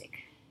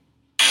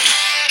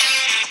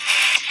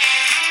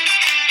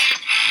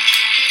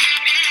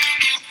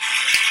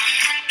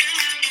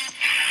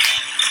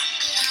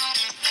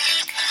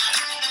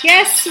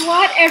Guess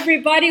what,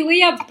 everybody?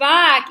 We are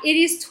back. It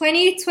is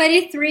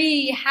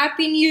 2023.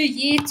 Happy New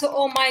Year to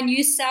all my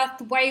New South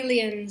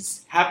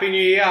Walians. Happy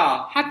New Year.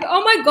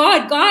 Oh my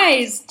God,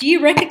 guys, do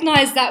you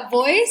recognize that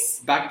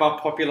voice? Back by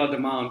popular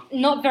demand.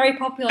 Not very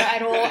popular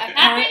at all, Happy New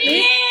apparently.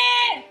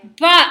 Year!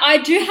 But I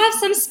do have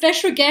some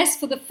special guests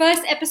for the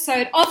first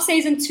episode of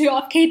Season 2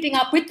 of Keeping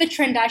Up with the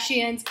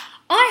Trendashians.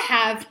 I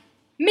have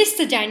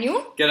Mr.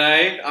 Daniel.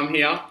 G'day, I'm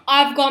here.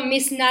 I've got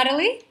Miss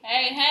Natalie.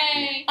 Hey,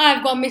 hey.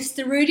 I've got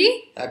Mr.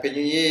 Rudy. Happy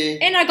New Year.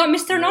 And I got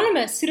Mr.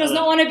 Anonymous, who does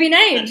not want to be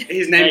named.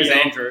 His name is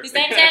Andrew. His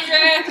name's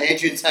Andrew.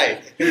 Andrew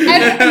Tate.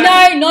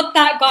 No, not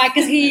that guy,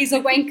 because he's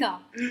a wanker.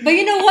 But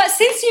you know what?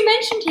 Since you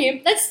mentioned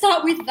him, let's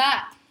start with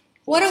that.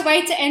 What a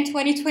way to end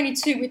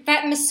 2022 with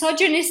that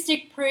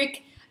misogynistic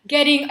prick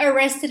getting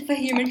arrested for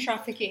human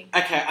trafficking.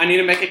 Okay, I need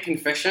to make a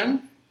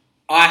confession.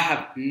 I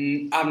have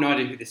no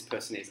idea who this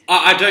person is.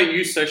 I don't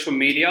use social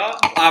media.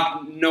 I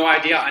have no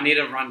idea. I need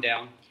a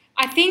rundown.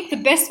 I think the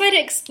best way to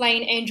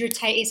explain Andrew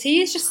Tate is he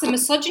is just a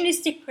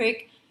misogynistic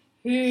prick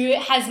who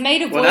has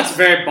made a voice. Well, that's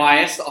very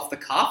biased off the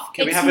cuff.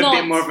 Can we It's have a not.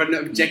 bit more of an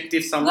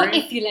objective summary? Well,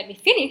 if you let me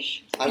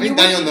finish. I think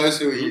Daniel knows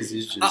who he is.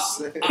 He's just...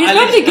 He's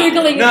probably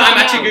Googling it No, right I'm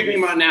actually now.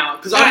 Googling right now.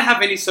 Because I don't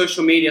have any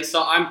social media,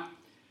 so I'm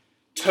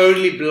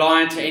totally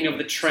blind to any of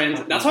the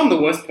trends. That's why I'm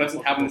the worst person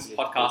to have on this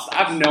podcast.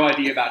 I have no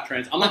idea about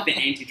trends. I'm like the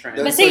anti-trend.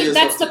 Don't But sell see,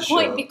 yourself that's the to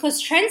point, show. because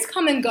trends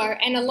come and go,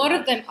 and a lot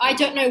of them, I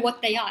don't know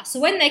what they are. So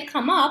when they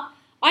come up,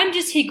 I'm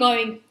just here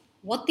going,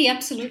 what the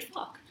absolute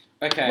fuck?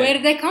 Okay. Where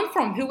did they come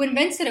from? Who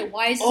invented it?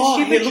 Why is it a Oh,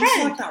 he stupid looks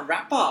trend? like that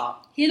rapper.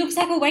 He looks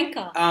like a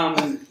wanker.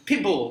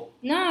 Pitbull.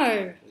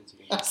 No.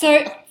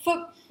 So,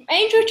 for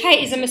Andrew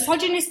Tate is a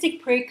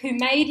misogynistic prick who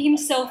made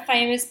himself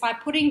famous by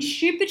putting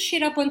stupid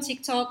shit up on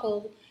TikTok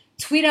or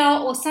Twitter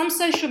or some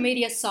social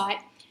media site.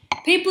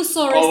 People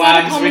saw it, Oh started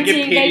wow, his commenting,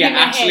 gave Wikipedia him a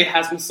actually head.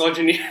 has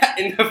misogyny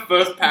in the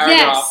first paragraph.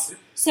 Yes.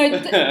 So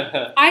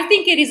I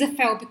think it is a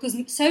fail because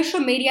social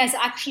media has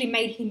actually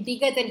made him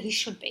bigger than he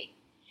should be.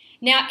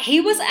 Now, he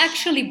was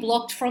actually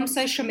blocked from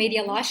social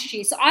media last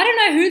year, so I don't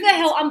know who the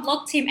hell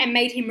unblocked him and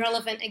made him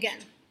relevant again.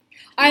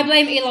 I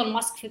blame Elon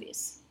Musk for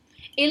this.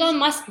 Elon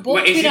Musk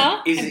bought Wait,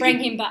 Twitter and brought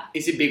him back.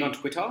 Is he big on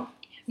Twitter?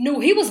 No,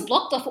 he was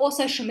blocked off all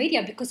social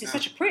media because he's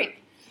such a prick.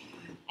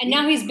 And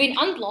now he's been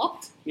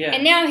unblocked. Yeah.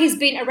 And now he's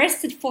been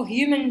arrested for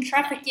human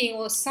trafficking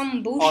or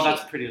some bullshit. Oh,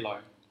 that's pretty low.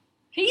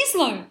 He is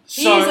low.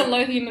 He So- is a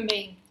low human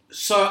being.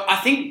 So I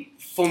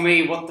think for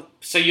me,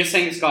 so you're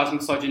saying this guy's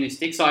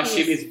misogynistic, so I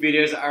assume Yes. his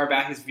videos are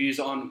about his views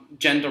on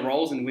gender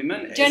roles in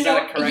women. Is Gender-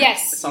 that a correct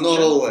yes. assumption?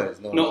 Not always.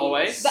 Not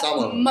always? But Some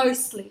of them.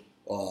 mostly.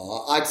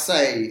 Oh, I'd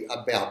say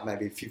about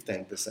maybe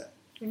 15%.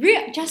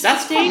 Just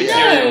That's quite 15?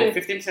 material. No.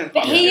 15%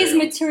 But quite he is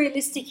material.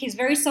 materialistic. He's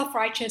very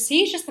self-righteous.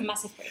 He's just a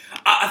massive prick.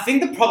 I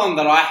think the problem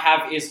that I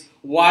have is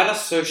why does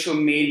social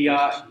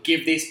media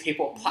give these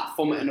people a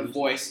platform and a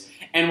voice?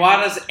 And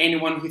why does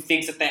anyone who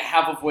thinks that they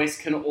have a voice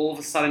can all of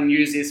a sudden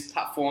use these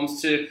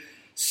platforms to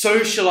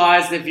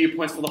socialize their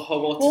viewpoints for the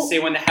whole world Well- to see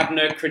when they have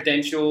no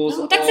credentials?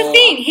 Well, that's the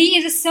thing. He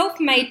is a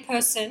self-made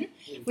person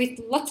with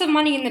lots of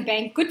money in the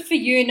bank. Good for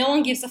you. No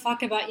one gives a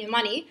fuck about your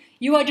money.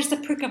 You are just a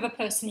prick of a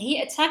person. He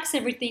attacks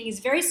everything. He's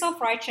very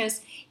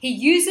self-righteous. He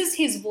uses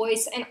his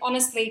voice, and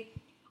honestly,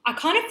 I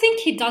kind of think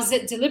he does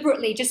it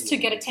deliberately just to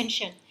get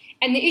attention.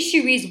 And the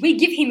issue is we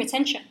give him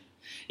attention.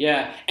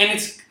 Yeah, and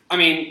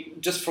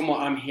just from what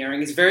I'm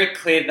hearing, it's very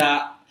clear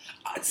that,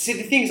 see,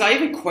 the thing is, I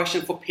even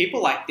question for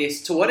people like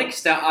this, to what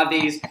extent are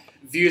these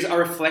views a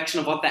reflection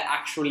of what they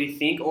actually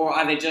think, or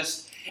are they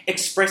just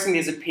expressing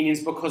these opinions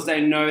because they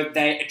know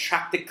they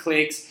attract the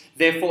clicks,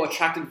 therefore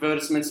attract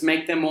advertisements,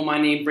 make them more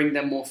money, bring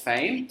them more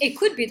fame? It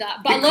could be that,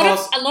 but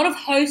Because- a lot of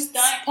hosts,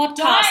 Don't-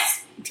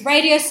 podcasts,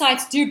 radio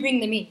sites do bring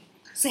them in.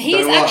 So he's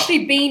Don't what?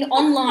 actually been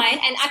online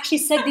and actually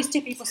said this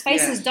to people's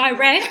faces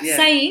direct, Yeah.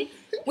 saying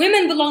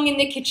women belong in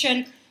the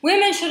kitchen,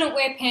 women shouldn't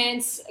wear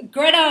pants.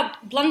 Greta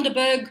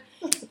Blunderberg,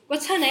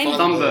 what's her name?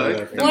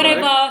 Thunberg.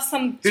 Whatever,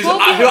 some Who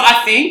 12-year-old.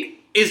 I think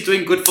is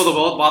doing good for the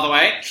world, by the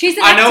way. She's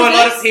an I know a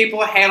lot of activist.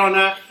 people hate on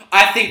her.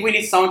 I think we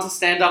need someone to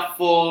stand up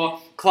for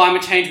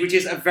climate change, which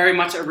is very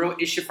much a real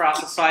issue for our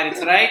society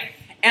today.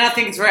 And I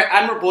think it's very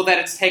admirable that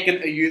it's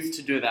taken a youth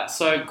to do that.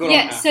 So good on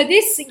Yeah, her. so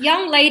this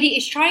young lady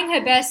is trying her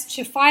best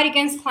to fight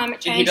against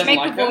climate And he change, doesn't make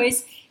like a her?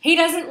 voice. He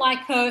doesn't like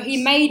her. He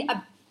made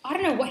I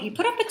don't know what, he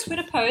put up a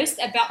Twitter post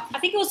about, I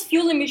think it was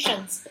fuel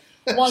emissions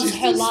was She's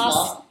her too last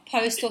smart.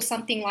 post or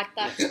something like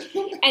that.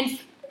 And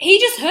he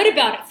just heard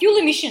about it, fuel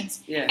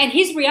emissions. Yeah. And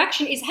his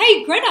reaction is,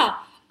 hey, Greta,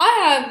 I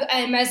have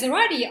a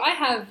Maserati, I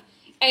have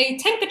a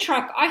tanker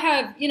truck, I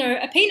have,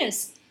 a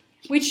penis,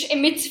 which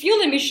emits fuel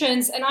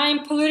emissions and I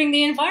am polluting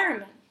the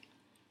environment.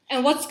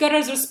 And what's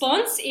Greta's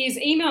response is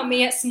email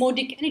me at Small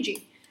Dick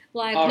Energy.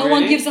 Like, Oh, no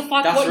one really? gives a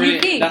fuck what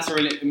you think. That's a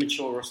really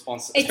immature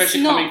response, It's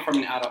especially not. coming from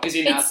an adult. Is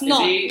he an It's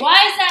adult? not. Is he... Why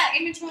is that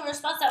immature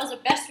response? That was the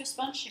best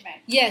response she made.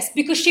 Yes,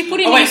 because she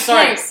put him Oh, in wait, his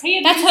sorry. place.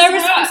 He That's abused her her.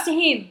 response to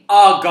him.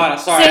 Oh, God,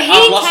 sorry. So he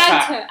I've lost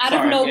tagged track. her out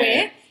Sorry, of nowhere,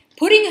 yeah.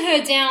 putting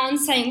her down,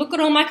 saying, look at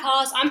all my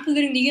cars, I'm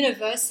polluting the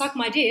universe, suck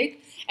my dick.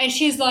 And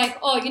she's like,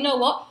 oh, you know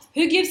what?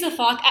 Who gives a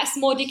fuck at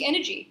Small Dick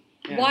Energy?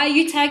 Yeah. Why are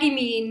you tagging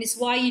me in this?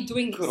 Why are you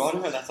doing this? Good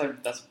on her. That's a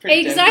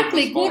pretty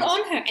Exactly, damn good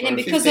response. on her. And For then a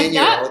because of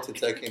 15-year-old that, to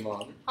take him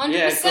on. 100%.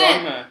 Yeah, good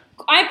on her.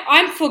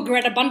 I'm for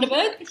Greta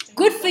Bundaberg.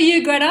 Good for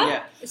you, Greta.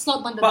 Yeah. It's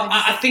not Bundaberg. But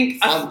I is it?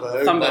 think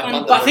Thunberg,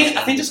 Thunberg. But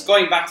I think just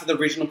going back to the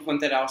original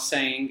point that I was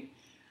saying,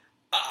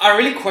 I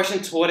really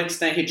question to what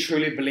extent he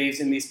truly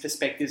believes in these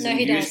perspectives No, and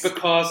he views does.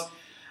 because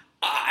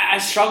I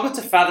struggle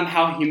to fathom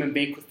how a human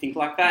being could think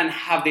like that and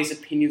have these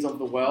opinions of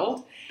the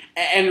world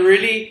and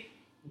really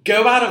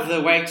go out of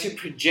the way to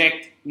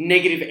project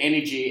negative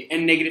energy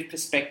and negative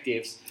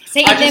perspectives.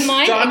 See, I in their just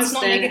mind, don't it's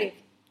not understand- negative.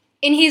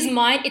 In his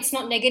mind, it's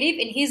not negative.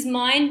 In his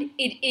mind,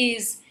 it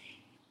is,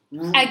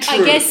 I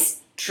True.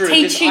 guess, True.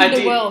 This teaching the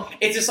idea- world.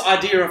 It's this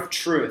idea of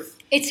truth.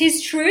 It's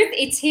his truth.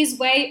 It's his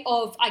way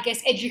of, I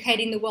guess,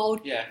 educating the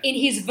world Yeah. in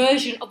his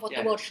version of what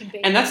Yeah. the world should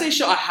be. And that's the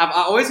issue I have.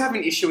 I always have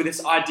an issue with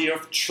this idea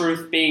of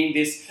truth being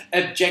this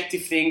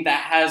objective thing that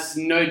has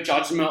no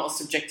judgment or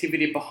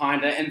subjectivity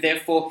behind it, and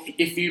therefore,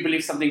 if you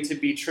believe something to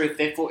be truth,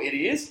 therefore it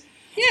is.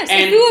 Yes,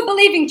 and- if we were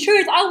believing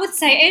truth, I would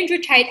say Andrew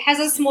Tate has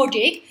a small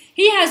dick,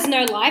 he has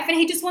no life, and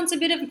he just wants a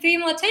bit of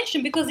female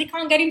attention because he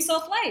can't get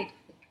himself laid.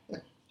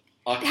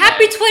 Okay.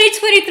 Happy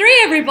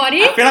 2023,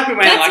 everybody! I feel like we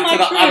went That's like my to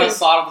the truth. other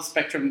side of the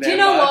spectrum there. Do you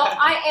know but- what?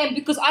 I am,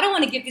 because I don't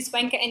want to give this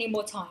wanker any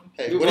more time.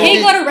 Hey, what do He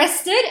you got think?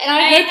 arrested, and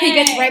I hope he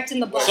gets raped in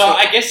the butt. So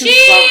I guess in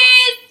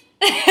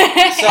Cheers!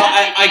 so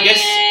I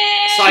guess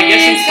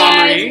in Cheers,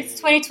 summary. guys,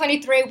 it's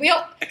 2023.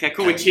 Okay,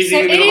 cool. We're cheesing So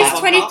in the it middle is of the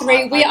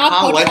 23. We I are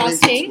can't wait for you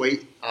to podcasting.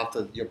 tweet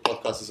after your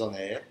podcast is on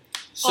air.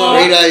 So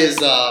Rita is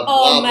blah,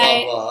 blah,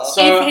 mate. blah.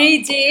 So- If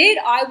he did,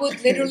 I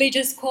would literally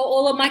just call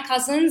all of my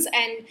cousins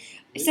and.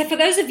 So for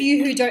those of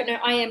you who don't know,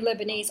 I am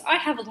Lebanese. I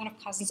have a lot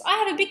of cousins. I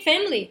have a big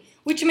family,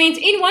 which means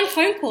in one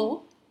phone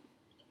call,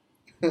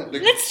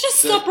 let's just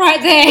stop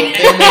right there. anyway,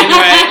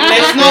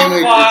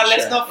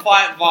 let's not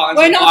fight violence.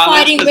 We're and not violence,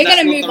 fighting, 'cause we're that's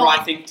gonna not move the right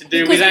on. thing to do.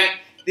 We Because- don't.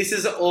 This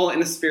is all in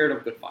the spirit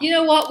of good fight. You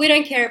know what? We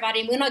don't care about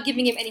him. We're not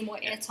giving him any more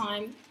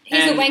airtime. He's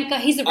And a wanker.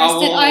 He's I arrested.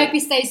 will- I hope he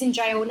stays in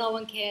jail. No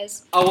one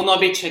cares. I will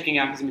not be checking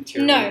out his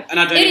material. No, and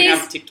I don't it even is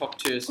have TikTok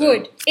too. So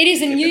Good. It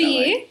is a keep new it that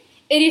year. way.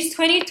 It is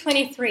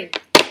 2023.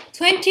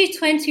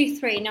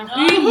 2023. Now,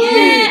 who Oh, knew?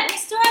 yeah, we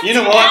still have You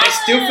know 2 what? It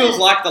still hours. feels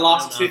like the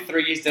last I know.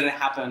 2-3 years didn't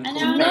happen. I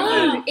because of know.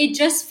 COVID. No, it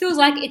just feels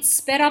like it's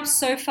sped up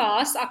so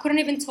fast. I couldn't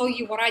even tell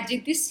you what I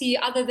did this year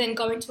other than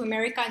going to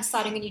America and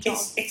starting a new job.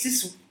 It's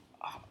this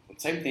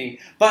same thing,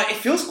 but it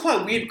feels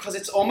quite weird because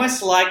it's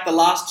almost like the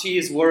last 2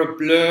 years were a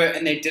blur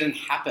and they didn't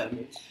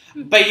happen.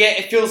 But yet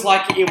it feels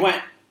like it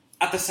went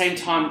at the same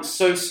time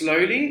so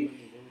slowly.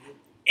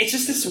 It's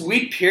just this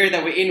weird period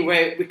that we're in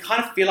where we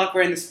kind of feel like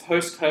we're in this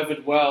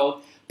post-COVID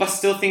world, but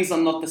still things are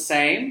not the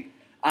same,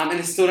 and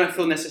it still don't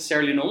feel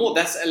necessarily normal.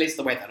 That's at least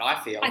the way that I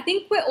feel. I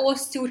think we're all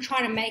still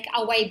trying to make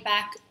our way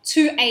back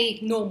to a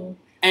normal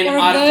And or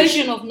a artificial-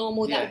 version of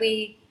normal yeah. that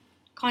we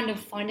kind of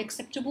find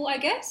acceptable, I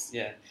guess.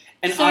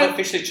 and So-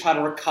 artificially try to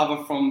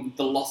recover from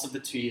the loss of the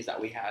 2 years that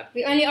we had,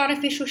 The only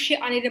artificial shit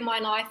I need in my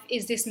life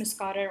is this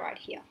Moscato right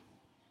here.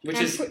 which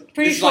I'm is pretty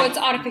this is sure like- it's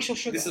artificial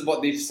sugar. This is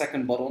what the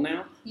second bottle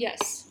now.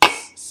 Yes.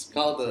 It's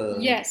called the...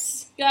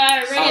 Yes. Go,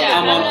 read it.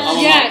 I'm on- I'm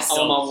on Yes. my-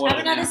 I'm on my water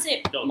Have another now.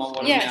 sip. I'm on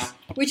water Yes.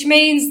 now. Which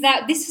means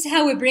that this is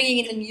how we're bringing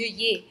in the new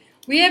year.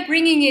 We are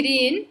bringing it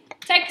in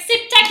Take a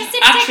sip, take a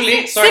sip, Actually,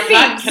 take a sip. sorry, sipping,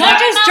 can not I-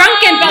 just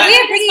drunken, but we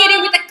May- are bringing it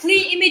in with a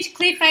clear image,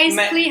 clear face,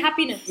 May- clear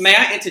happiness. May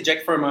I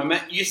interject for a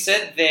moment? You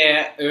said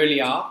there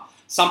earlier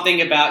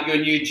something about your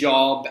new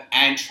job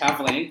and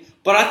traveling,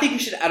 but I think you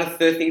should add a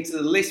third thing to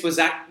the list,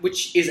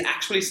 which is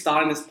actually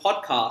starting this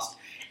podcast.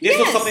 This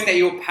was Yes. something that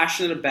you were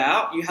passionate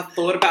about, you had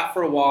thought about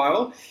for a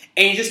while,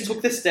 and you just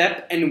took the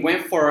step and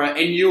went for it,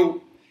 and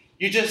you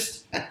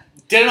just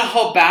didn't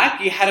hold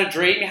back. You had a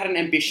dream, you had an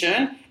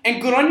ambition,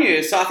 and good on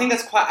you. So I think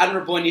that's quite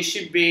admirable, and you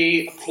should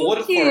be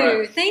applauded Thank for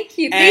you. it. Thank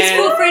you. Please And-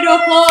 feel free to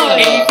applaud.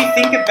 And if you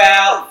think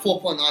about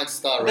 4.9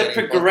 star the rating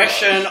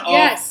progression podcast. of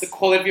Yes. the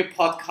quality of your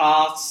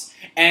podcasts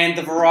and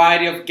the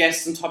variety of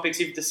guests and topics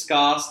you've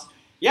discussed,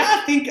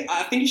 I think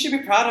you should be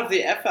proud of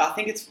the effort. I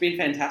think it's been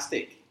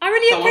fantastic. I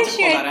really So I want to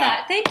appreciate call that that.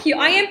 out. Thank you.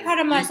 I am proud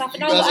of myself,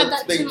 You and I will guys add are that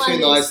to being my too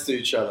list. nice to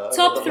each other.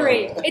 Top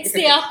 3. It's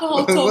the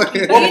alcohol talking. Well, But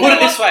you put know it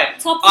this what? way: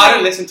 Top I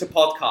don't 3. listen to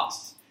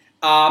podcasts,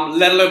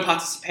 let alone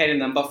participate in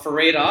them. But for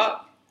Rita,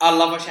 I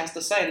love what she has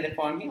to say, and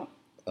therefore I'm here.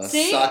 A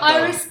See, sucker. I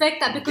respect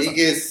that because.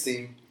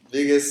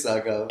 Biggest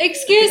sucker.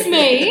 Excuse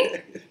me.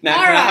 Now,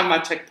 All can I right. have my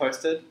check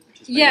posted?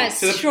 Yes,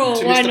 To the- sure.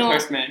 to Why Mr. not?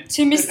 Postman.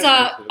 To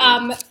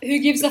Mr. Who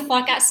gives a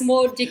fuck at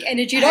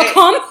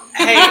smalldickenergy.com.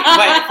 Hey,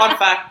 wait, fun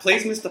fact.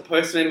 Please, Mr.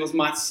 Postman was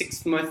my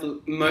 6th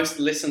most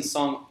listened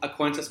song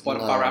according to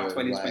Spotify No Rap way.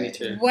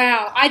 2022.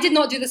 Wow, I did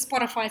not do the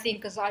Spotify thing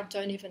because I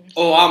don't even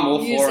Oh, I'm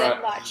all use for it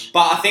it. much.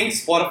 But I think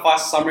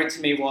Spotify's summary to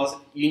me was,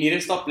 you need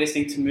to stop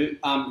listening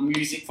to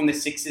music from the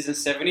 60s and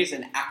 70s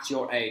and act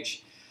your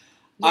age.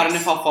 I don't know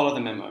Yes. if I'll follow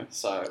the memo,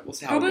 so we'll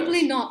see how it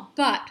Probably goes. not,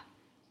 but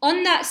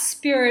on that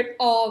spirit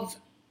of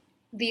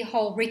the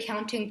whole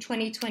recounting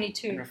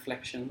 2022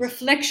 Reflections.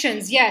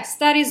 reflections, yes,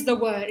 that is the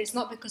word. It's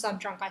not because I'm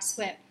drunk, I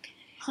swear.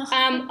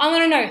 I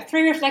want to know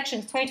 3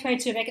 reflections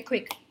 2022. Make it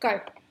quick.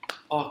 Go.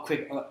 Oh,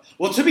 quick.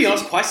 Well, to be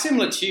honest, quite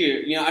similar to you.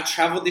 You know, I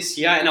travelled this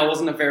year and I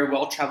wasn't a very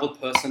well-travelled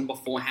person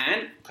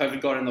beforehand.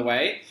 COVID got in the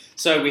way.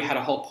 So we had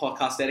a whole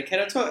podcast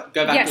dedicated to it.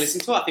 Go back and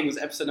listen to it. I think it was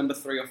episode number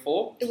 3 or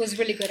 4. It was a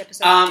really good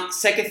episode.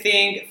 Second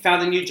thing,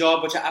 found a new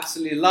job, which I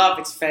absolutely love.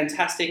 It's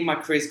fantastic. My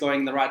career's going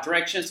in the right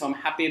direction, so I'm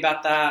happy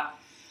about that.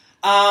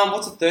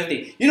 What's the third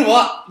thing? You know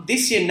what?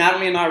 This year,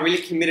 Natalie and I are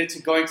really committed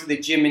to going to the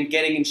gym and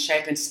getting in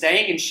shape and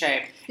staying in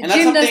shape. The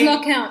gym does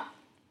not count.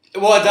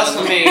 Well, it does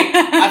for me.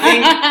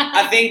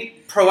 I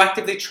think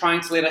proactively trying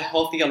to lead a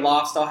healthier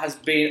lifestyle has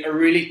been a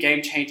really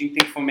game-changing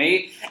thing for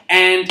me.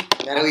 And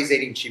Natalie's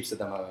eating chips at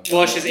the moment.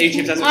 Well, she's eating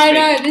chips as we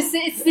I speak.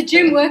 know, it's the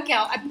gym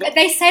workout.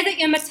 They say that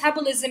your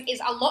metabolism is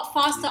a lot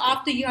faster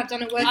after you have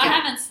done a workout. I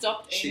haven't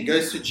stopped She eating.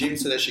 goes to gym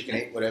so that she can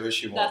eat whatever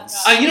she wants.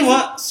 That's right. You know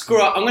what?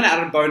 Screw up. I'm going to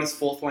add a bonus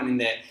 4th one in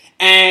there.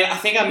 And I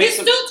think I made He's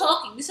still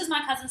talking. This is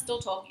my cousin still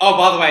talking. Oh,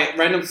 by the way,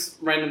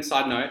 random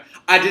side note.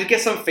 I did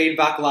get some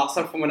feedback last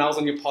time from when I was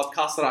on your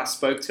podcast that I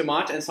spoke too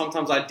much and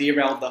sometimes I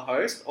derailed the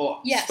host or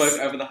spoke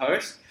over the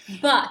host.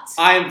 But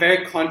I am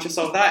very conscious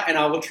of that and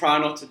I will try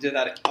not to do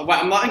that.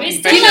 I'm not in We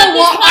confession. you know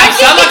what? I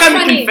sound like I'm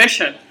funny. in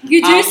confession.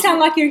 You do sound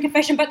like you're in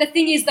confession, but the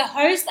thing is the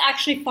host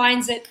actually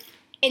finds it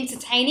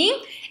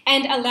entertaining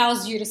and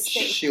allows you to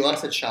speak. She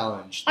likes a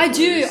challenge. I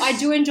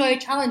do enjoy a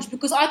challenge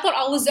because I thought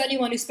I was the only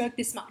one who spoke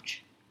this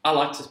much. I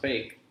like to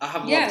speak. I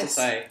have lots to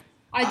say.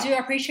 I do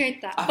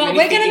appreciate that. I have But many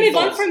we're going to thinking move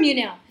on thoughts. from you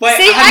now. Wait,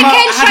 See, I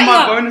can't had shut my you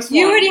up. bonus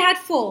You one. already had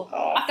 4.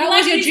 Oh. I feel That like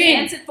was your he's dream.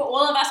 answered for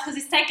all of us because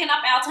he's taken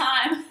up our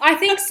time. I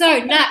think so.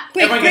 Nat,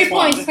 quick, Everyone 3 gets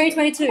one. points,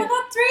 2022. I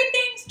got 3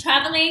 things.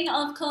 Traveling,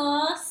 of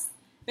course.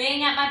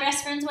 Being at my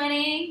best friend's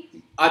wedding.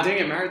 I didn't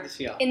get married this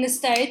year. In the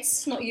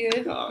States, not you.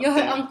 Oh, You're her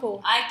okay.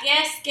 uncle. I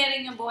guess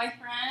getting a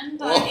boyfriend.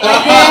 Oh.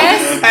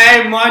 Yes.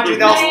 Hey, mind you,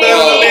 that was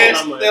third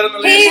on the list. Third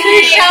on the He list.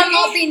 who shall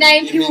not be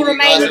named, he You will mean you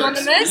remain guys are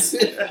anonymous.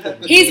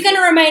 exclusive? He's going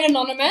to remain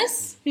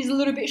anonymous. He's a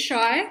little bit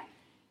shy.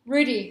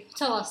 Rudy,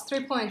 tell us,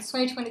 3 points,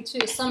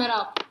 2022. Sum it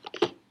up.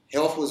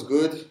 Health was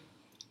good.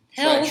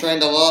 Health.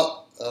 Trained a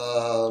lot.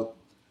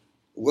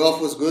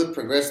 Wealth was good.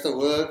 Progressed at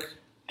work.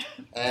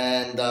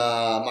 And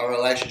my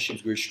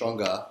relationships grew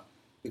stronger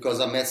because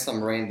I met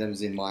some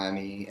randoms in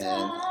Miami. And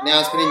now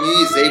I'm spending New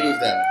Year's Eve with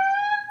them.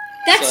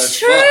 That's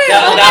So true. it's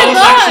That, Oh that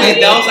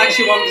my was God.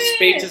 actually one of the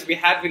speeches we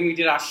had when we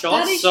did our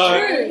shots. That is so,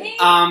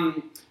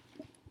 true.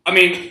 I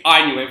mean,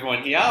 I knew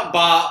everyone here,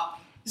 but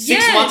 6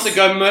 Yes. months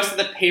ago, most of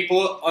the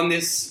people on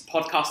this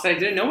podcast they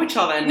didn't know each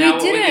other, and We now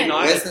didn't. we're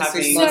united. Less than 6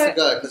 having- months So,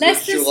 ago. 'cause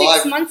Less it than was July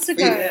 6 months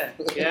ago.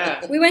 5th.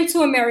 Yeah. We went to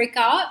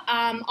America.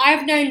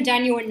 I've known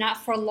Daniel and Nat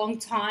for a long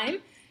time.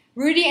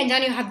 Rudy and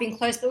Daniel have been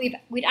close, but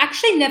we'd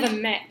actually never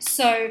met.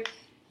 So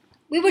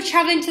we were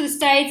traveling to the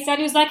States.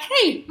 Daniel was like,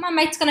 hey, my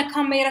mate's going to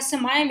come meet us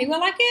in Miami. We're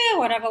like, yeah,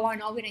 whatever, why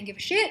not? We don't give a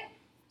shit.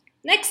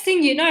 Next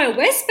thing you know,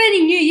 we're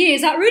spending New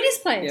Year's at Rudy's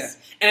place. Yeah.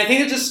 And I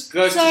think it just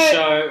goes to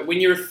show, when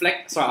you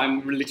reflect... Sorry, I'm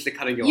literally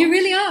cutting you off. You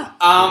really are.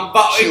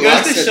 But She it goes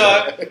likes to it,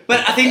 show... though.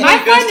 But I think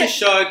it goes to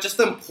show just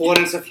the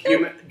importance of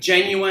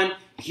genuine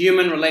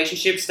human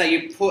relationships that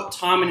you put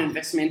time and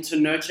investment to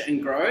nurture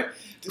and grow.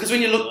 Because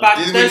when you look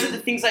back, those are the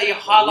things that you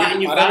highlight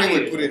and you I don't value.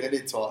 even put in any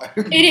time.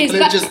 It is, But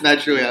but- it just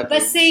naturally happens.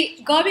 But see,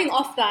 going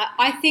off that,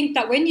 I think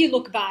that when you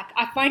look back,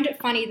 I find it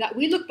funny that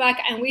we look back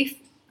and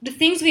the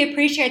things we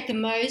appreciate the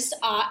most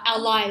are our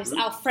lives,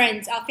 our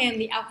friends, our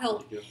family, our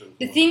health.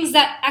 The things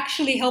that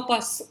actually help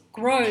us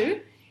grow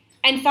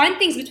and find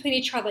things between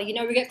each other. You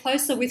know, we get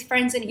closer with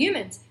friends and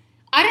humans.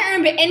 I don't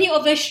remember any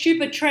of those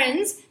stupid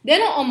trends. They're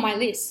not on my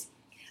list.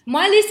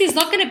 My list is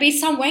not going to be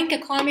some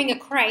wanker climbing a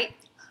crate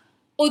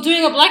or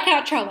doing a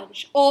blackout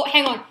challenge. Or,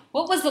 hang on,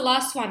 what was the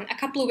last one a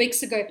couple of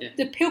weeks ago? Yeah.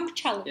 The Pilk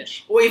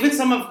challenge. Or even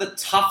some of the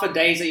tougher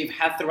days that you've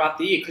had throughout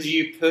the year because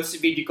you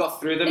persevered, you got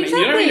through them, and you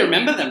don't Exactly. really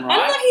remember them, I'm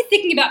right? not here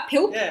thinking about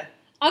Pilk. Yeah.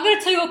 I've got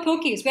to tell you what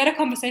Pilk is. We had a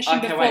conversation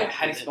Okay, before. wait,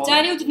 how do you spell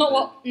Daniel did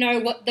not know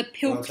what the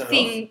Pilk Wanna turn it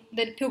thing,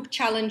 the Pilk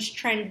challenge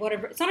trend,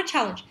 whatever. It's not a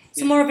challenge.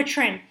 It's more of a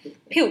trend.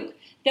 Pilk.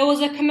 There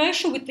was a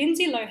commercial with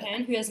Lindsay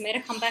Lohan who has made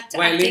a comeback to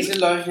Wait, acting. Lindsay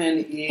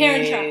Lohan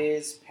Parent Trap.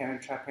 is...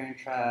 Parent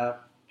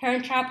Trap.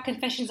 Parent Trap,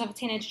 Confessions of a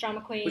Teenage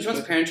Drama Queen. Which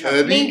one's Parent Trap?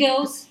 Herbie? Mean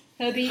Girls,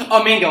 Herbie.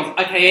 Oh, Mean Girls.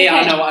 Okay, yeah,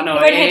 Okay. I know.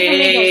 The redhead from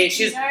Mean Girls.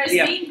 She's... No, it's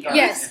Yeah. Mean Girls.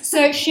 Yes,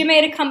 so she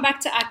made a comeback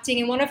to acting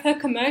and one of her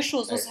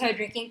commercials was her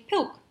drinking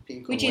Pilk,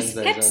 Pink on which is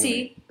Wednesdays Pepsi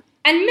only.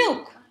 and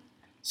milk.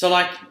 So,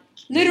 like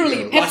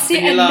Literally, Like Pepsi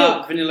and vanilla,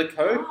 milk. vanilla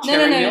Coke? No,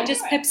 cherry no, milk?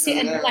 just Pepsi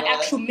and like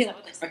actual milk.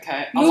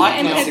 Okay, I Milk like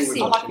and milk.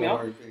 Pepsi. I like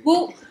milk.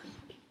 Well,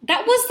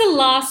 that was the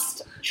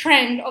last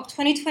trend of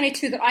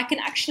 2022 that I can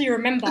actually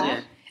remember.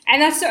 Yeah.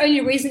 And that's the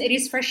only reason it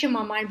is fresh in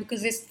my mind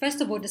because it's,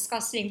 first of all,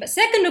 disgusting. But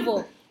second of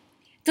all,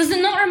 does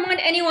it not remind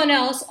anyone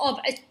else of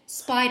a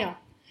spider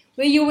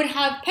where you would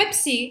have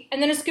Pepsi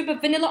and then a scoop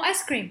of vanilla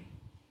ice cream?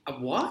 A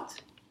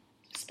what?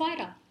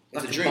 Spider.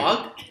 It's Like a drink.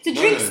 bug? It's a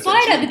No, drink no, it's a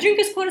spider. drink. The drink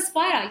is called a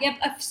spider. You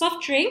have a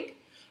soft drink.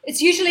 It's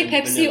usually And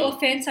Pepsi vanilla. or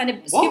Fanta and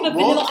a scoop What of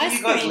vanilla world are ice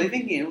you guys cream.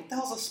 living in? What the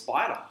hell's a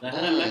spider? They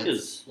had it at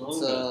Macca's.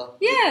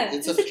 Yeah,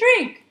 It's it's a- a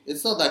drink.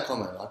 It's not that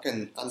common. I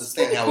can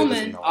understand It's how pretty he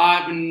doesn't know.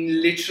 I've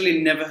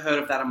literally never heard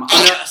of that. I know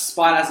a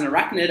spider as an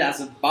arachnid, as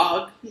a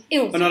bug.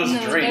 Ew. But not as a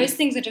no, dream. those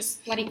things are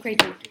just bloody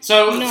creepy.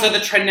 So No. the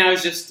trend now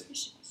is just...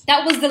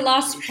 That was the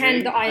last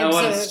trend that I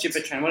What a observed.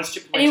 stupid trend. What a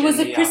stupid And it was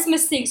trend a to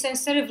Christmas thing, so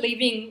instead of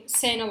leaving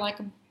Santa like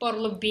a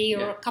bottle of beer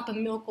or Yeah. a cup of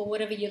milk or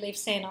whatever you leave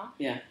Santa,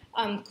 Yeah.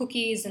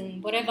 cookies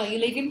and whatever, you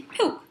leave him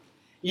milk.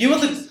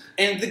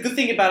 And the good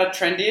thing about a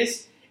trend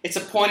is, it's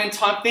a point in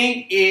time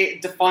thing.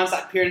 It defines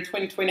that period in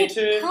 2022.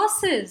 It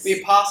passes.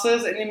 It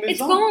passes and it moves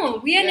It's on.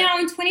 gone. We are Yeah. now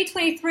in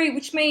 2023,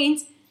 which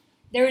means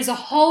there is a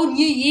whole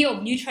new year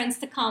of new trends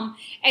to come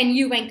and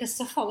new wankers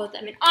to follow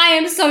them. And I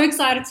am so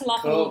excited to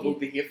laugh at all Cool, of we'll you.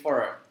 be here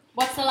for it.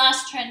 What's the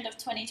last trend of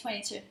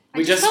 2022?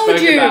 We I just told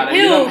spoke you, about it.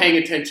 You're Bill. not paying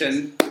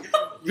attention.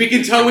 We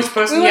can tell which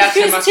person We we were have so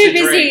just much too to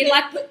busy. drink.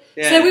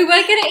 Yeah. So we were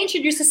going to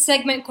introduce a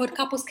segment called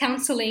Couples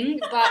Counselling,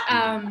 but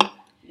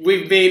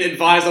We've been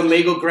advised on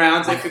legal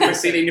grounds if we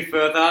proceed any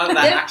further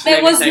that action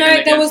there may be was taken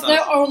no against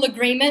us. oral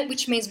agreement,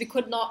 which means we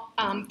could not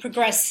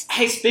progress.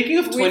 Hey, speaking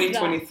of With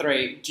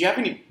 2023, do you have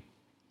any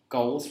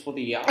goals for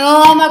the year?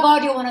 Oh my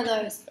god, you're one of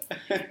those.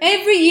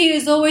 Every year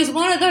is always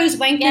one of those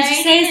wankers who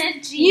says,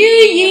 Energy. new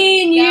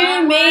year, new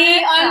Go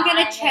me, on a I'm going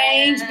to diet.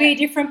 change, be a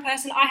different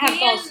person. I have Be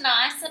goals. a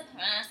nicer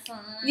person.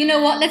 You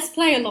know what? Let's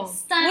play along.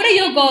 What are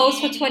your goals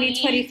for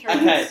 2023?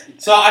 Okay,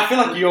 so I feel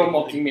like you're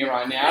mocking me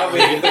right now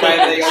with the way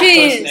that you're She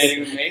is. impersonating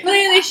with me.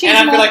 Clearly she's And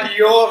I feel not. like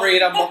you're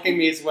Rita mocking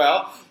me as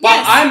well. But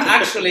Yes. I'm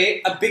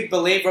actually a big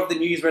believer of the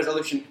New Year's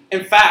resolution.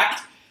 In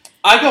fact,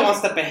 I go one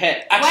step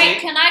ahead. Actually, Wait,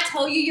 can I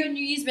tell you your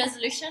New Year's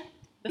resolution?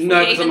 Before no,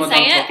 you because I'm even not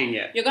say done it? talking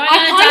yet. You're going I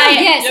on a kind of,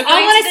 diet. yes, You're I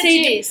going want to to the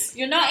see gym. this.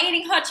 You're not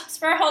eating hot chips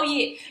for a whole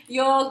year.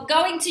 You're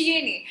going to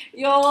uni.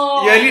 You're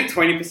only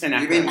 20% You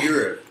accurate. mean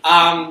Europe?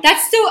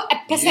 That's still a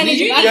percentage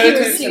You- of You're only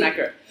accuracy. 20%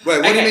 accurate. Wait,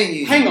 what do Okay, you mean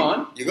uni? hang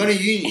on. You're going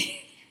to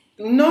uni.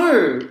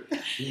 No.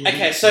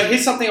 Okay, so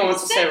here's something I want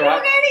to say,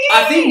 right?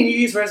 I think New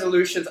Year's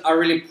resolutions are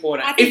really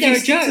important. I think if you they're a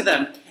stick to joke.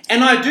 them.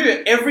 And I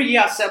do. Every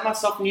year I set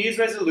myself New Year's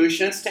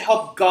resolutions to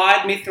help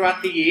guide me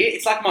throughout the year.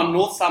 It's like my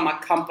North Star, my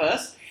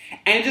compass.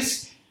 And it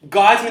just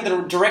guides me in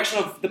the direction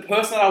of the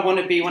person that I want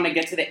to be when I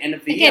get to the end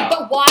of the Okay, year.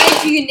 but why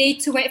do you need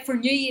to wait for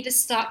New Year to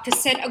start to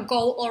set a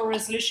goal or a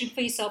resolution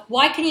for yourself?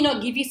 Why can you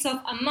not give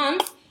yourself a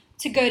month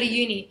to go to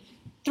uni?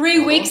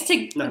 3 weeks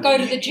to go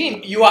to the gym?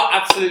 You are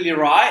absolutely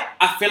right.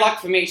 I feel like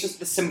for me, it's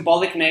just the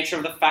symbolic nature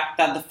of the fact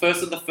that the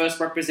first of the first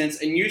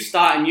represents a new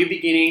start, a new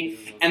beginning,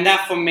 and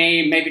that for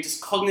me maybe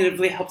just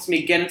cognitively helps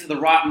me get into the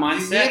right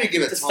mindset need to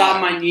give it to start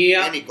time. my year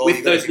Any goal, with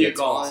you gotta those give new it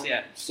goals. time.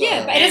 Yeah. So,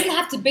 Yeah, but it doesn't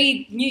have to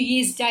be New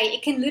Year's Day.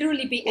 It can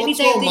literally be any well,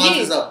 day of 12 the months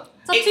year. is a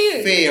It's up to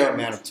you. fair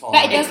amount of time.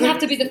 But it doesn't could- have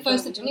to be the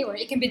 1st of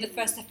January. It can be the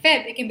 1st of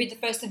Feb. It can be the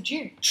 1st of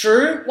June.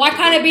 True. Why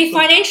can't it be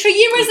financial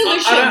year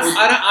resolutions?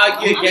 I don't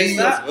argue New against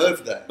Year's that.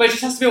 birthday. But it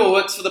just has to be what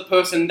works for the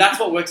person. That's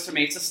what works for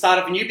me. It's the start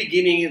of a new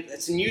beginning.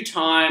 It's a new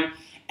time.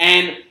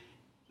 And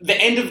the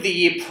end of the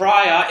year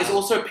prior is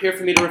also a period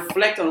for me to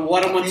reflect on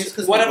what I want It's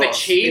 'cause what we've I've got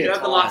achieved spare over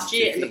the time last to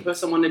year and the think.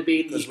 person I want to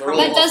be. Because the we're all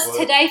But current- does work.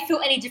 today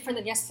feel any different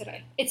than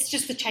yesterday? It's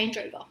just a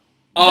changeover.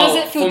 Oh, Does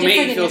it feel for me, different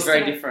it than feels very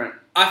yesterday? different.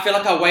 I feel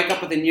like I wake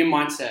up with a new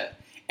mindset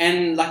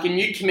and like a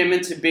new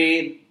commitment to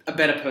be a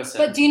better person.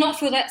 But do you not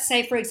feel that,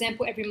 say, for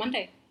example, every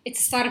Monday? It's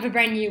the start of a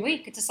brand new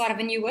week. It's the start of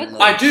a new work. No.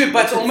 I do,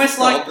 but it's almost It's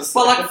the like, opposite.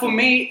 but like for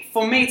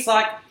me, it's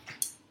like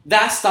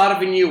that start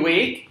of a new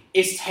week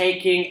is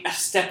taking a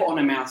step on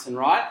a mountain,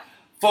 right?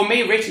 For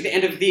me, reaching the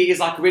end of the year is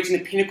like reaching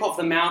the pinnacle of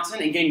the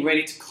mountain and getting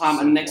ready to climb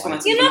the next one.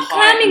 That's You're even not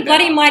higher climbing and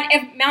bloody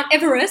better. Mount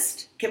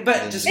Everest. Okay,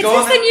 but just It's go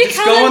just on, a new just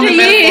go on the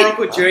calendar year.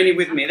 metaphorical journey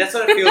with me. That's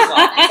what it feels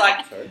like. It's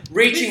like Sorry.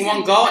 reaching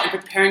one goal and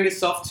preparing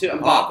yourself to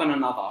embark on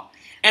another.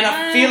 And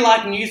I feel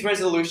like New Year's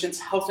resolutions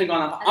helps me go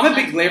on. I'm a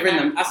big believer in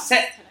them. I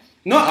set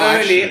not Oh,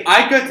 only actually.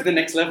 I go to the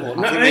next level.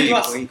 Not only do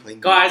I,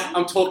 guys,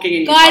 I'm talking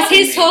and you're Guys,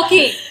 copying he's me.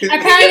 talking.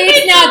 Apparently,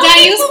 it's now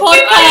Daniel's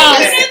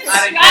podcast.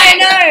 I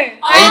know.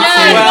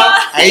 I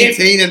know.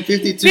 18 and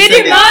 52 Pretty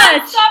seconds.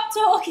 much. Stop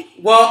talking.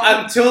 Well,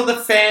 until the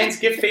fans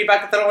give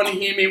feedback that they don't want to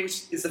hear me,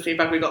 which is the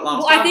feedback we got last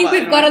Well, time. I think but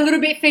we've got a anyway.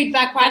 little bit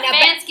feedback right now.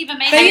 Fans give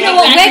amazing But you know Hang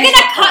what? on, We're let me going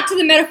to stop. cut to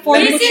the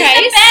metaphorical This is chase.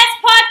 the best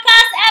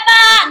podcast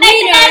ever. We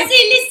Nathan know.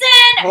 Nancy,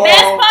 listen. Whoa,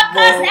 best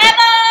podcast whoa,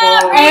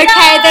 ever. whoa. Rita.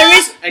 Okay, there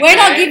is. We're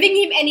not Okay. giving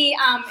him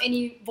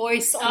any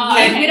voice on. Oh,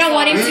 here. okay, We don't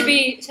want him sorry. to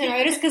be to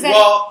notice because.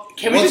 Well,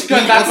 can we What's just go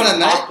good? back What's on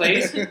that, path, mate?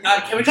 please? Can we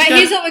But just go...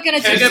 here's what we're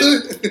gonna Can we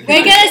do. go-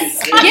 We're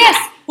gonna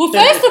yes. Well,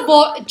 first of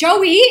all,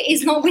 Joey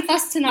is not with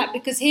us tonight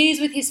because he's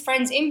with his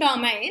friends in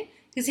Balmain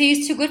because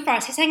he's too good for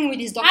us. He's hanging with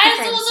his doctor I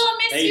friends. also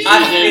miss Hey, you.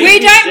 I- We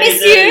don't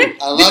miss you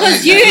I love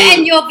because you, you Jackie.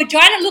 and your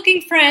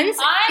vagina-looking friends.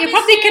 I You miss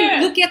probably you.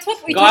 can look at what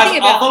we're Guys,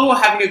 talking I about. thought we were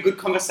having a good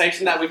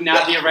conversation that we've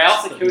now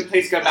derailed, so can we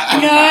please go back on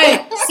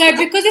track? No, so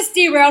because it's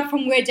derailed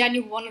from where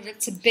Daniel wanted it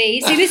to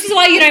be. See, this is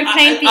why you don't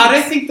plan things. I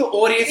don't think the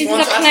audience This is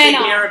wants a us to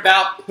planner. hear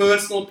about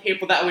personal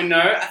people that we know.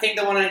 I think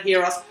they want to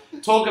hear us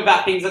talk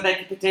about things that they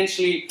can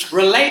potentially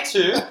relate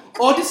to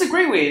or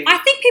disagree with. I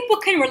think people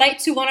can relate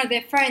to one of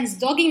their friends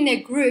dogging their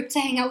group to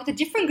hang out with a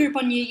different group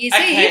on New Year's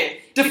Eve.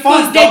 Okay, because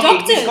define they're dogging.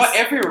 He's doctors. got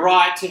every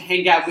right to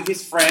hang out with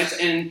his friends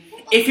and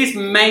if he's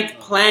made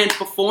plans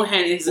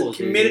beforehand and he's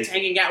committed to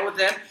hanging out with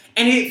them,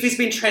 and if he's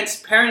been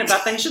transparent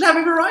about that, he should have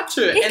every right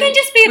to. He and can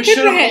just be a we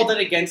shouldn't poo-poo hold head.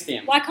 it against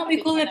him. Why can't we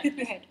call him a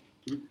poo-poo head?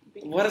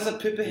 What does a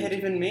poo-poo head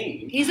even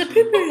mean? He's a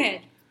poo-poo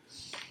head.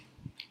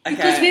 Okay,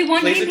 Because we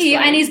want please him here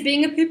explain. and he's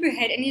being a poo-poo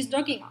head and he's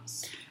dogging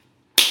us.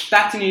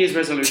 Back to New Year's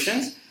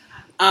resolutions.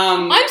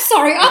 I'm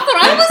sorry, I thought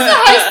I was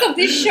the host of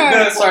this show.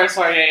 No,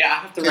 sorry, yeah, I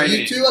have to Can rein you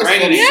it two in. are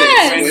Rein it in.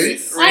 Yes. Rein it in.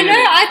 Please. I Rein know, it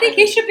in. I think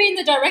he should be in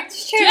the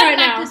director's Do chair you have right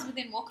now. Macca's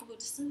within walkable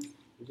distance?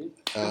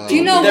 Do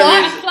you know There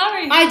what? is-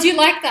 McFlurry. I do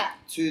like that.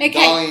 To Okay,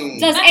 dying.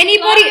 does That's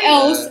anybody fine.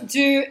 else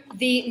do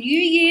the New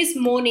Year's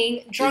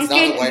morning drunken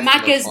away from the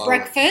Macca's fireworks,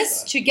 breakfast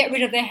so. to get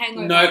rid of their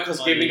hangover? No,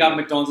 because giving up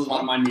McDonald's is one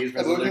of my New Year's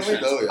Yeah, but where can we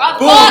resolutions. go? Yeah. Of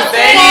Boom! course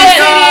There it you is.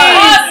 go!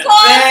 Of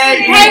course There it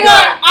you is. Hang go.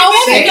 on, I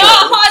want to See? Got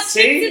hot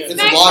See? chicks, It's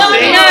it's a McDonald's. lot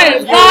of- No,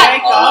 You but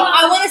wake up.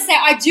 I want to say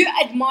I do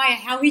admire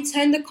how he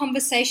turned the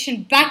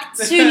conversation back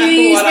to New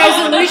Year's What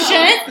else?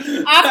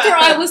 resolution after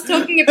I was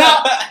talking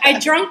about a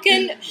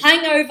drunken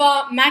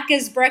hangover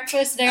Macca's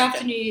breakfast day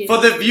after New Year's.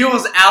 For the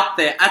viewers out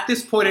there, at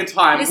this point in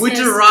time, would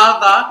you Listeners.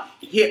 rather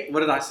hear... What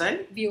did I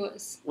say?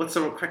 Viewers, What's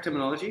the correct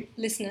terminology?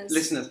 listeners.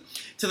 Listeners.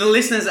 To the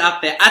listeners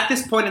out there, at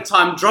this point in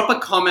time, drop a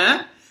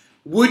comment.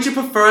 Would you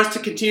prefer us to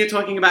continue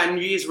talking about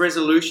New Year's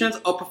resolutions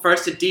or prefer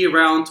us to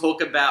derail and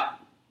talk about...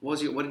 What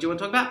did you want to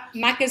talk about?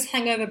 Macca's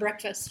hangover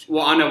breakfast.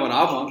 Well, I know what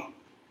I want.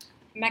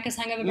 Macca's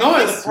hangover No,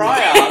 breakfast. the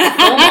prior. The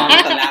former,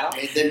 not the latter.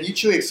 I mean, they're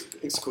mutually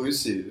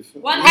exclusive.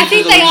 I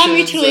think they are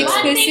mutually One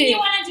exclusive. thing you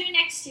want to do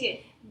next year.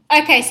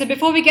 Okay, so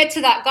before we get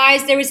to that,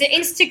 guys, there is an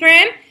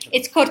Instagram.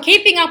 It's called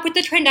Keeping Up with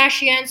the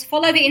Trendashians.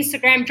 Follow the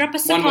Instagram. Drop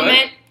us a One word?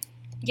 comment.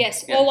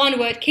 Yes, Yeah. all one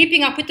word.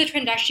 Keeping Up with the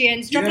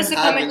Trendashians. Drop You us a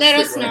have comment. Let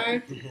us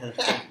Instagram. know.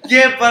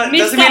 Yeah, but it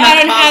doesn't Mister, mean I I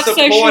don't can't have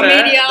social support it.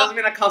 media. It doesn't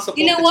mean I can't support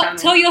You know the what? channel.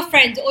 Tell your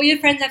friends. All your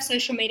friends have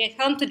social media.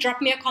 Tell them to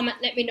drop me a comment.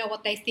 Let me know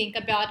what they think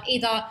about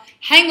either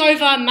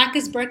hangover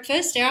Macca's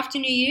breakfast day after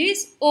New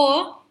Year's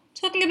or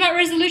talking about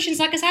resolutions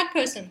like a sad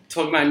person.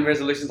 Talking about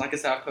resolutions like a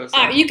sad person.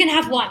 All right, you can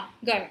have one.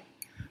 Go.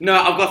 No,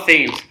 I've got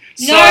themes.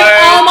 No,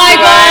 oh my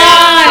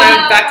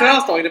God. So back to what I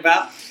was talking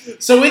about.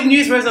 So with New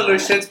Year's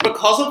resolutions,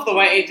 because of the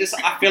way it just,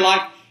 I feel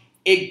like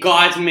it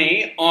guides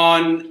me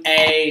on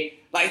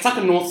it's like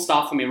a North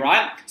Star for me,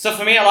 right? So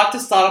for me, I like to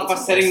start off by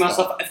What's a setting North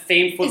Star? myself a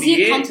theme for Is the it a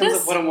year in terms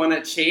compass? of what I want to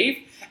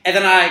achieve. And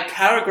then I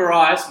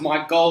categorize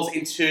my goals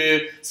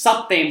into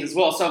sub-themes as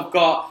well. So I've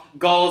got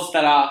goals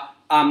that are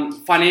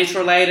financial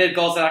related,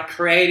 goals that are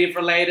creative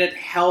related,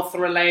 health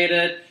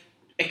related,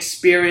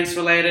 experience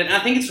related. And I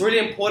think it's really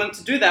important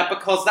to do that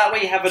because that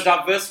way you have a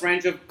diverse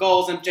range of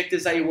goals and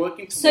objectives that you're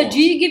working towards. So, do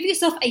you give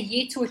yourself a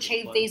year to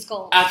achieve these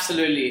goals?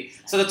 Absolutely.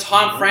 So the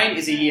time frame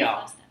is a year.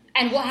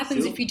 And what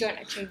happens if you don't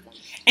achieve them?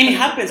 And it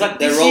happens like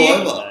They this roll year.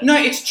 over. No,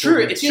 it's true.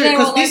 It's Do true they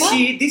because roll this over?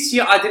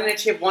 year I didn't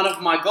achieve one of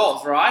my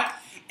goals, right?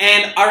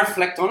 And I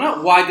reflect on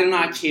it. Why didn't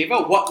I achieve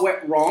it? What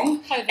went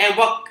wrong? COVID. And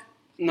what?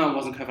 No, it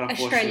wasn't COVID,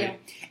 unfortunately. Australia.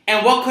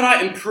 And what could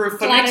I improve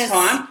for Gladys. next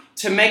time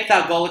to make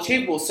that goal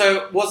achievable?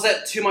 So was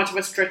it too much of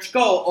a stretch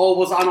goal, or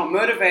was I not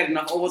motivated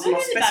enough, or was it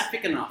not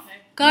specific enough?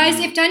 Guys,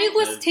 if Daniel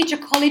was to teach a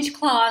college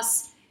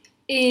class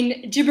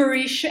in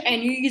gibberish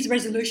and New Year's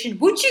resolution,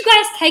 would you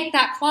guys take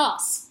that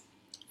class?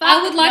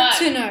 I would like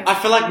to know. I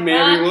feel like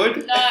Mary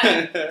would. No.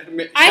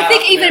 I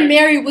think even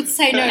Mary would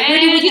say no. And,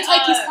 Rudy, would you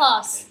take his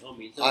class?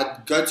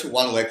 I'd go to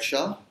one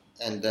lecture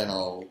and then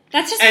I'll.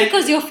 That's just And-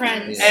 because you're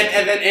friends. Yeah.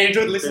 And then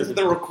Andrew would listen to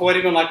the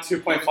recording on like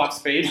 2.5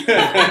 speed.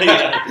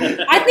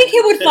 I think he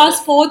would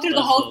fast forward through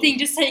the whole thing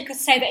just so he could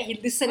say that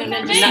he'd listen and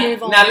then just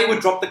move on. Natalie would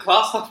drop the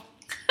class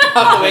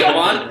after week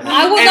one.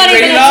 I would And not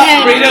even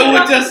attend. Rita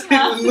would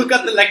just look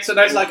at the lecture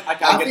notes like, I I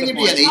can't think get it'd the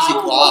be an point. easy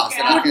Oh, class. okay.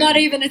 and I Would can not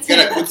even Get a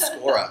attend. good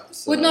score at.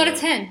 So. Would not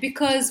attend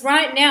because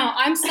right now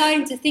I'm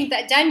starting to think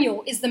that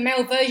Daniel is the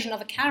male version of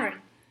a Karen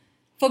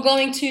for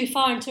going too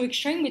far and too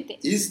extreme with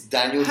this. Is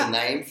Daniel the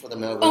name for the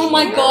male version? Oh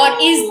my of God,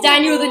 is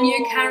Daniel the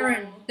new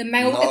Karen? The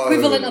male No.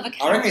 equivalent of a I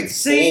Karen? reckon it's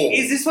See, Paul.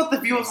 is this what the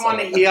viewers want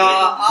to hear?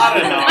 I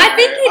don't know. I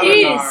think it I don't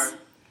is. know.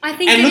 I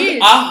think And it look,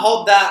 is. I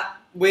hold that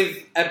with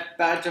a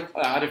badge of...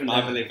 I don't even know.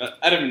 I believe it.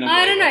 I don't even know.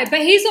 I don't know, but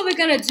here's what we're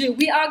going to do.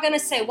 We are going to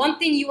say one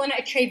thing you want to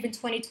achieve in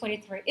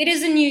 2023. It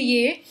is a new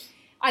year.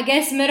 I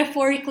guess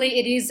metaphorically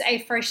it is a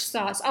fresh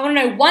start. So I want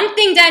to know one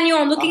thing, Daniel,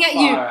 I'm looking at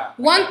you. far out.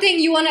 One thing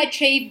you want to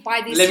achieve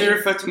by this Let me year.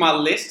 refer to my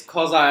list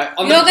because I...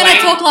 On You're the going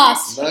to plane- talk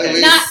last. No Okay.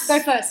 list. Nah,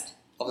 go first.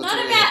 Of the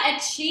Not two. about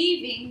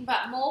achieving,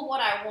 but more what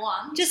I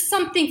want, Just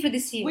something for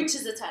this year. which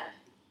is a tattoo.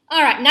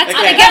 All right, Nat's Okay.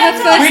 going to get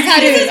her first Which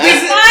tattoo. is-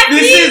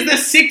 This is the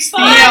sixth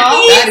year.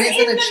 That is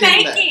in an the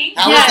achievement. making.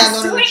 How is Yes. that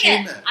not an Doing it.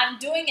 achievement? I'm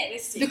doing it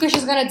this year. Because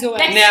she's going to do it.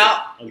 Next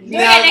Now, Doing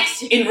now it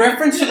next year. in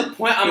reference to the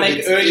point I made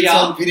It's earlier,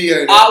 on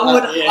video. I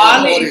would Yeah,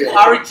 highly audio.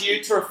 encourage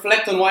you to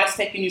reflect on why it's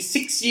taken you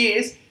 6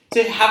 years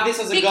to have this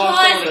as a goal.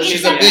 Because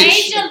She's it's a a bitch.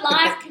 major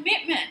life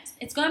commitment.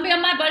 It's going to be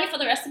on my body for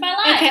the rest of my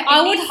life. Okay, It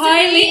I would needs to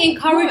highly be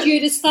encourage good. you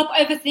to stop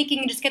overthinking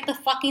and just get the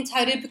fucking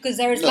tattoo because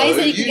there is No, ways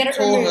that you can you get it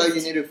told removed. her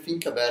you need to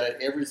think about it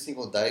every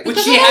single day. Which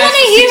Because she I don't has want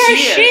to for hear 6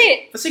 her years.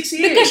 shit. For 6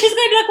 years. Because she's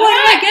going to be like, why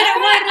did I get it?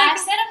 Why did I I get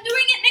it? said I'm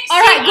doing it next All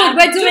right, year. good. I'm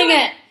We're doing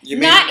it. You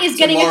Nat mean is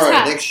getting a tomorrow,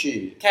 tat. next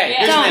year. Okay, Yeah.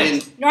 who's Done.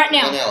 next? Right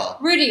now. 1 hour.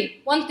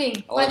 Rudy, one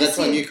thing. Oh, By that's this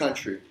my year. new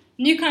country.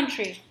 New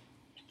country.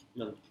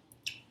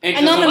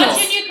 Angel's on Anonymous. top.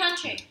 What's your new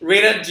country?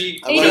 Rita, do you,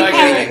 I'm Eating do I going to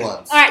get carrots. it?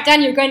 once. All right,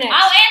 Daniel, go next.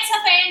 I'll answer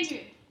for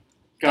Andrew.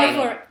 Go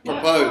for it.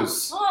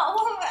 Propose.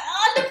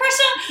 Under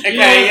pressure.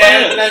 Okay,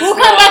 yeah, let's We'll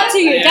go. come back to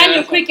you. Yeah, Daniel,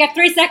 let's go. quick, you have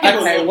 3 seconds.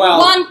 Okay, well,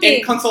 One thing.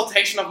 in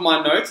consultation of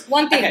my notes,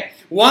 One thing. okay,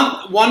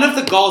 one of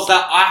the goals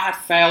that I had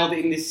failed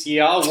in this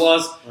year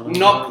was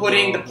not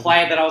putting the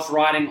play that I was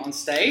writing on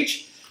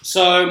stage.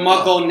 So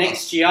my goal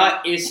next year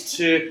is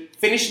to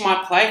finish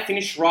my play,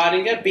 finish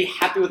writing it, be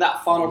happy with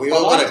that final We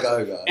all gotta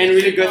product, go, guys. and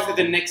really go through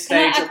the next Can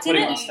I stage of act in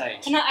putting it? on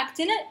stage. Can I act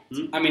in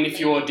it? I mean, if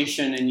you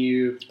audition and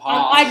you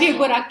pass, I'd be a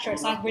good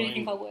actress. I really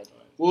think I would.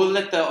 we'll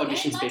let the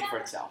audition speak for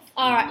itself.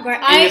 All right, great.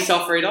 And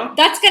yourself, Rita?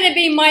 That's going to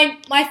be my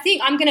thing.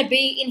 I'm going to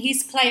be in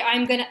his play.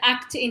 I'm going to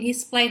act in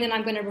his play, then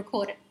I'm going to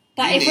record it.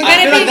 But You if we're need- I going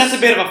feel to like be... that's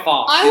a bit of a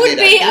farce. I You would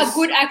need be a actors.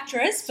 good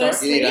actress, Sorry?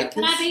 firstly. You need actors.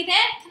 Can I be there?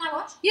 Can I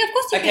watch? Yeah, of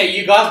course you Okay, can.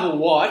 you guys will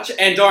watch,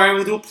 and Dorian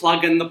will do a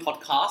plug in the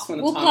podcast when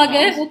the We'll time plug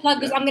comes. it. We'll plug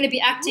because I'm going to be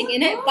acting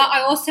in it. But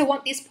I also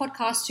want this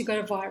podcast to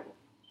go viral.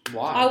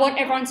 Why? I want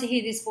everyone to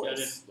hear this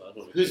voice.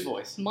 Whose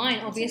voice?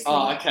 Mine, obviously.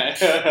 Oh, okay.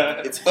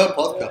 It's her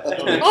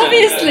podcast.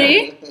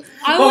 Obviously.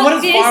 I But want what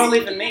does this. viral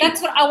even mean?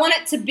 That's what I want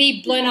it to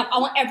be blown up. I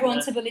want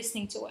everyone to be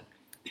listening to it.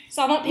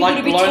 So I want people like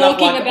to be blown up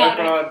talking like about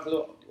it.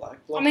 Oprah,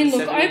 I mean,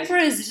 look, 70s?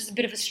 Oprah is just a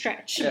bit of a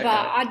stretch, Yeah, but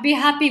okay. I'd be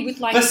happy with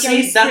like. But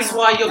Jerry see, that's Springer.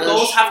 why your Yes.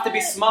 goals have to be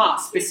smart,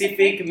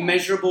 specific,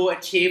 measurable,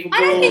 achievable.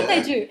 I don't think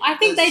they do. I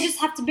think they There's- just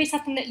have to be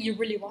something that you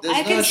really want. There's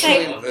I no can say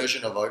Australian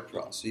version of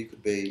Oprah, so you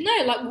could be.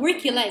 no, like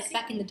Ricky Lake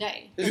back in the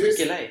day, Who's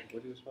Ricky Lake?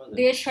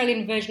 the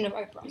Australian version of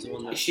Oprah.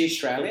 Is she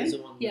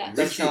Australian? Yeah.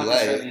 That's Ricky not Lay.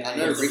 Australian. I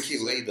know Ricky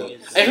Lee. Are you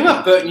talking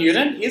about Bert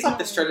Newton? He's like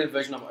the Australian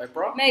version of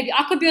Oprah. Maybe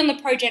I could be on the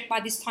project by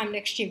this time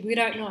next year. We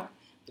don't know,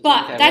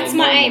 but Okay, that's well,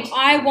 my mine aim. was-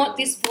 I want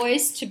this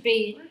voice to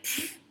be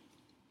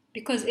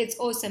because it's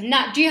awesome.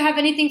 Nat, do you have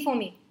anything for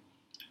me?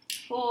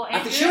 For I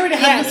think Andrew? she already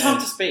had the Yes. time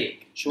to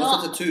speak. She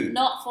wants a tattoo.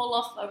 Not fall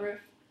off a roof.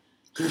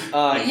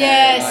 Okay.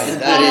 Yes.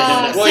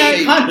 That is- Well, so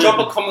you can't drop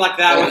a comment like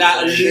that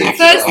without First, alluding to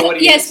First, the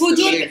audience. yes, we'll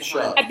do Cheap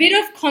shot. a bit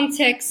of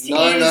context.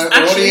 No, is, no,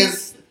 Actually,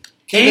 audience.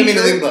 Keep them in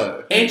Andrew-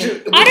 limbo.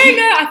 Andrew, I don't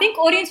know. I think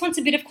audience wants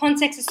a bit of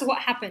context as to what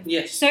happened.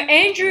 Yes. So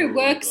Andrew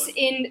works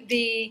in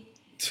the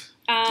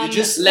You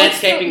just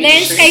Landscaping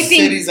industry.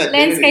 Said his identity.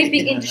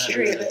 landscaping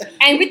industry,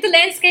 and with the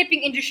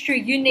landscaping industry,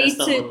 you need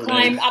That's to not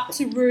climb up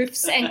to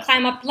roofs and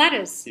climb up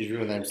ladders. His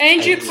real name's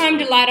Andrew Tate.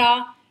 climbed a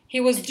ladder. He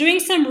was doing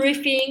some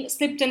roofing,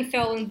 slipped and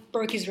fell, and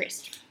broke his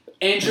wrist.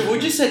 Andrew,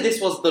 would you say this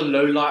was the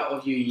low light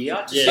of your year?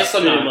 Just Yeah, yes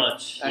or pretty no?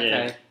 much. Okay.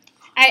 Yeah.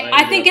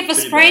 I think if a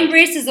Pretty sprained bad.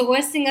 wrist is the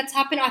worst thing that's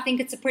happened, I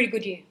think it's a pretty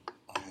good year.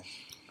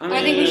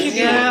 I think we should be-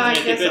 Yeah, I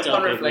Yeah, guess good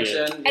upon job,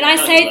 reflection. And I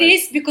say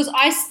this because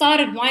I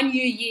started my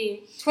new year,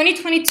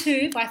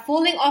 2022, by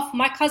falling off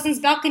my cousin's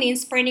balcony and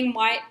spraining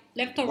my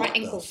left or right What the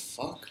ankle.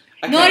 fuck?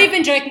 Okay. Not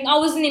even joking. I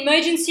was in the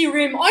emergency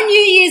room on New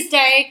Year's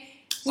Day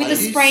with Are a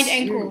you sprained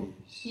serious? ankle.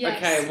 Yes.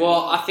 Okay,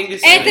 well, I think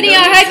this Anthony, is...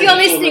 I hope you're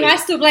Already. listening. I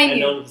still blame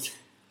you.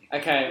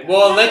 Okay,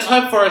 well, let's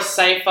hope for a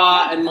safer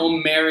and more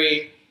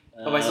merry...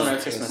 Oh, wait, sorry,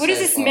 Merry Christmas. What is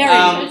this Safer.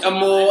 merry? A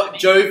more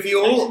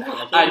jovial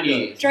New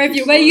Year. Drove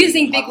you. We're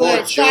using big I thought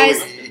words, guys.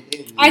 Joey-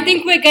 I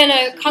think we're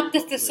gonna cut the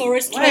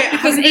thesaurus talk Wait,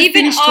 because haven't we even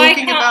finished I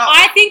talking can't. about-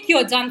 I think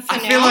you're done for I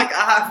now. feel like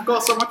I've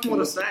got so much more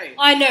to say.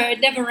 I know it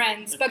never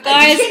ends, but Did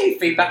guys, you get any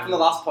feedback from the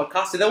last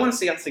podcast? Do they want to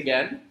see us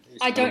again?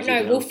 I don't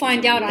know. We'll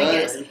find out. I No.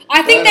 guess.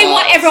 I think Don't they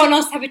want ask. everyone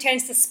else to have a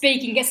chance to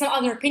speak and get some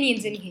other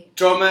opinions in here.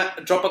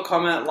 Drop a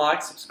comment,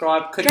 like,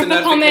 subscribe, click Drop the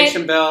a comment.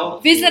 notification bell.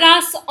 Visit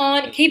us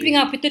on Keeping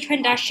Up with the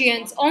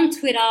Trendashians on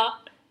Twitter.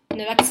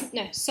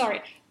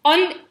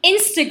 On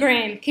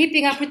Instagram,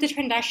 Keeping Up with the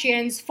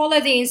Trendashians. Follow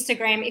the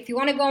Instagram. If you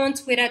want to go on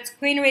Twitter, it's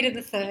Queen Rita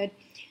the Third.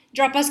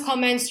 Drop us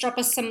comments, drop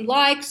us some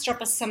likes,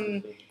 drop us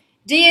some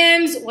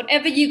DMs,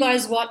 whatever you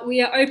guys want.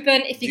 We are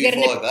open. If Do you you get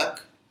an, follow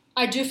back?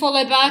 I do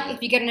follow back.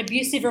 If you get an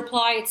abusive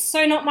reply, it's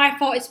so not my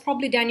fault. It's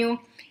probably Daniel.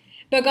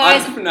 But I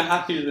guys, don't even know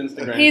how to use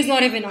Instagram. he's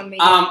not even on me.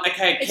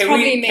 Okay, It's can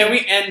probably we me. can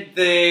we end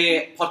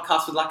the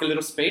podcast with like a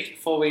little speech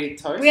before we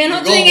toast? We are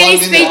not You've got doing any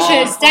 1 minute. speeches.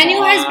 Oh, come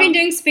Daniel has on. been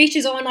doing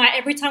speeches all night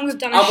every time we've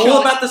done a I'm show.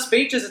 all about the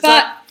speeches. It's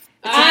But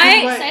it's I-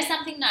 a good way. Say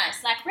something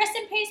nice, like rest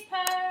in peace,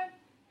 Pope.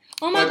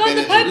 Oh my Pope god, the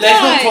Benedict. Pope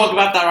Let's not died. talk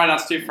about that right now.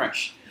 It's too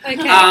fresh. Okay.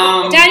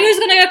 Um, Daniel's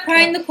gonna go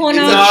cry in the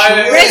corner. It's a No,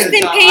 trend. Rest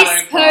in I peace,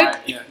 don't cry.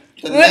 Pope. Yeah.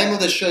 The What? name of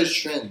the show's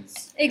Trends.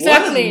 What a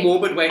Exactly.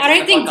 morbid way to I don't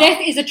end think the podcast.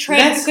 death is a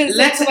trend because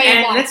Let's that's the way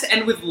of life. let's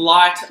end with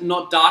light,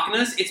 not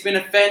darkness. It's been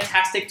a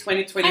fantastic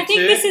 2022. I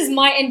think this is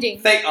my ending.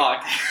 Okay.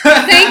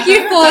 Thank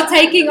you for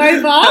taking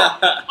over.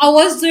 I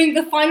was doing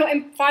the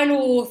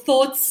final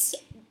thoughts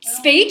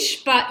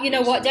speech, but you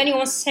know what? Daniel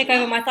wants to take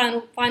over my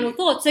final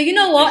thoughts. So you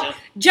know what?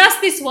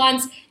 Just this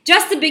once,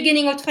 just the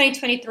beginning of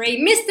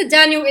 2023, Mr.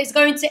 Daniel is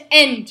going to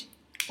end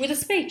with a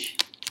speech.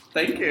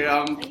 Thank you.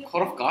 I'm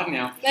caught off guard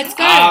now. Let's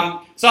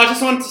go. So I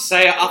just wanted to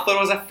say I thought it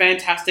was a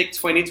fantastic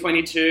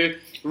 2022.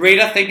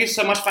 Rita, thank you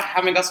so much for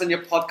having us on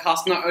your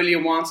podcast, not only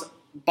once,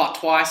 but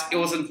twice. It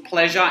was a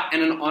pleasure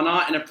and an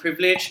honor and a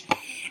privilege.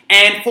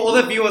 And for all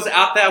the viewers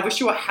out there, I wish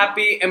you a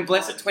happy and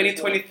blessed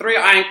 2023.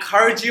 I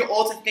encourage you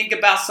all to think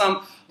about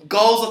some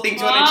goals or things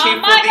you want to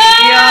achieve for the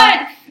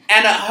year.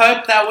 And I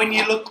hope that when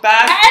you look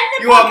back,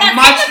 you are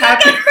much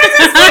happier.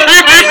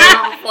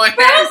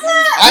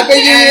 Happy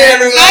New Year,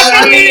 everyone!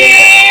 Happy New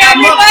Year,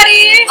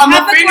 everybody! I'm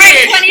Have a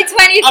great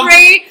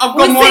 2023.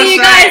 We'll see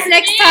you guys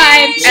next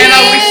time. And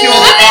I wish you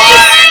all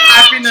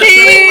happiness.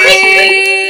 Cheers.